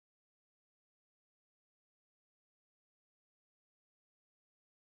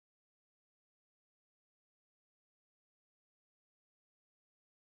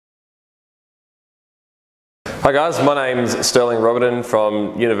Hi guys, my name's Stirling Roberton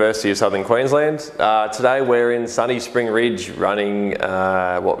from University of Southern Queensland. Today we're in sunny Spring Ridge running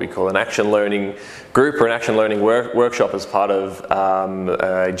what we call an action learning group or an action learning workshop as part of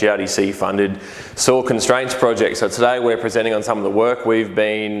a GRDC funded soil constraints project. So today we're presenting on some of the work we've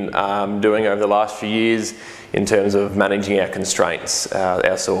been doing over the last few years in terms of managing our constraints,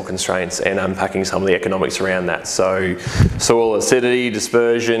 our soil constraints, and unpacking some of the economics around that. So soil acidity,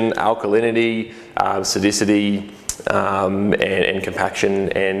 dispersion, alkalinity, acidicity, and compaction,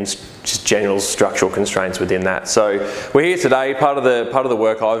 and just general structural constraints within that. So we're here today. Part of the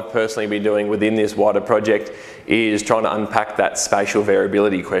work I've personally been doing within this wider project is trying to unpack that spatial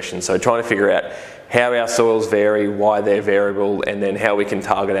variability question. So trying to figure out how our soils vary, why they're variable, and then how we can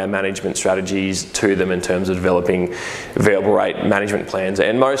target our management strategies to them in terms of developing variable rate management plans.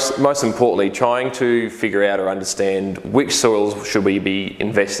 And most importantly, trying to figure out or understand which soils should we be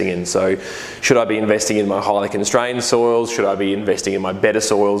investing in. So should I be investing in my highly constrained soils? Should I be investing in my better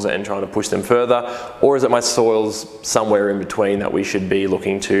soils and trying to push them further? Or is it my soils somewhere in between that we should be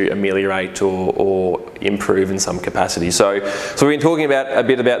looking to ameliorate or improve in some capacity? So we've been talking a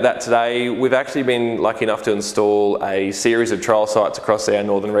bit about that today. We've actually been lucky enough to install a series of trial sites across our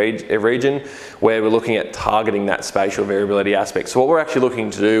northern region where we're looking at targeting that spatial variability aspect. So what we're actually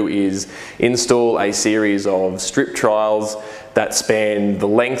looking to do is install a series of strip trials that span the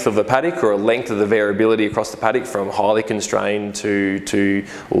length of the paddock, or a length of the variability across the paddock from highly constrained to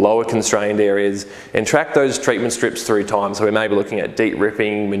lower constrained areas, and track those treatment strips through time. So we may be looking at deep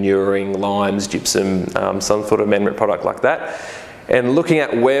ripping, manuring, limes, gypsum, some sort of amendment product like that, and looking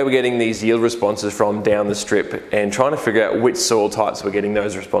at where we're getting these yield responses from down the strip, and trying to figure out which soil types we're getting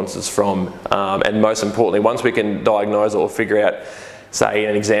those responses from. And most importantly, once we can diagnose or figure out, say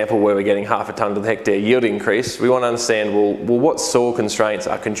an example where we're getting half a tonne to the hectare yield increase, we want to understand, well what soil constraints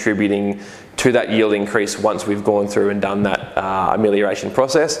are contributing to that yield increase once we've gone through and done that amelioration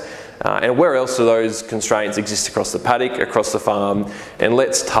process. And where else do those constraints exist across the paddock, across the farm, and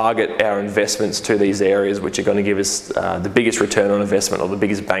let's target our investments to these areas which are going to give us the biggest return on investment or the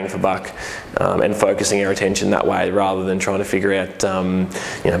biggest bang for buck, and focusing our attention that way rather than trying to figure out,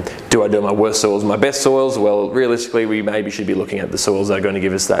 do I do my worst soils, my best soils? Well, realistically, we maybe should be looking at the soils that are going to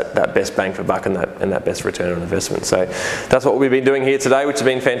give us that best bang for buck and that best return on investment. So that's what we've been doing here today, which has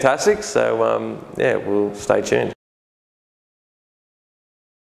been fantastic. So yeah, we'll stay tuned.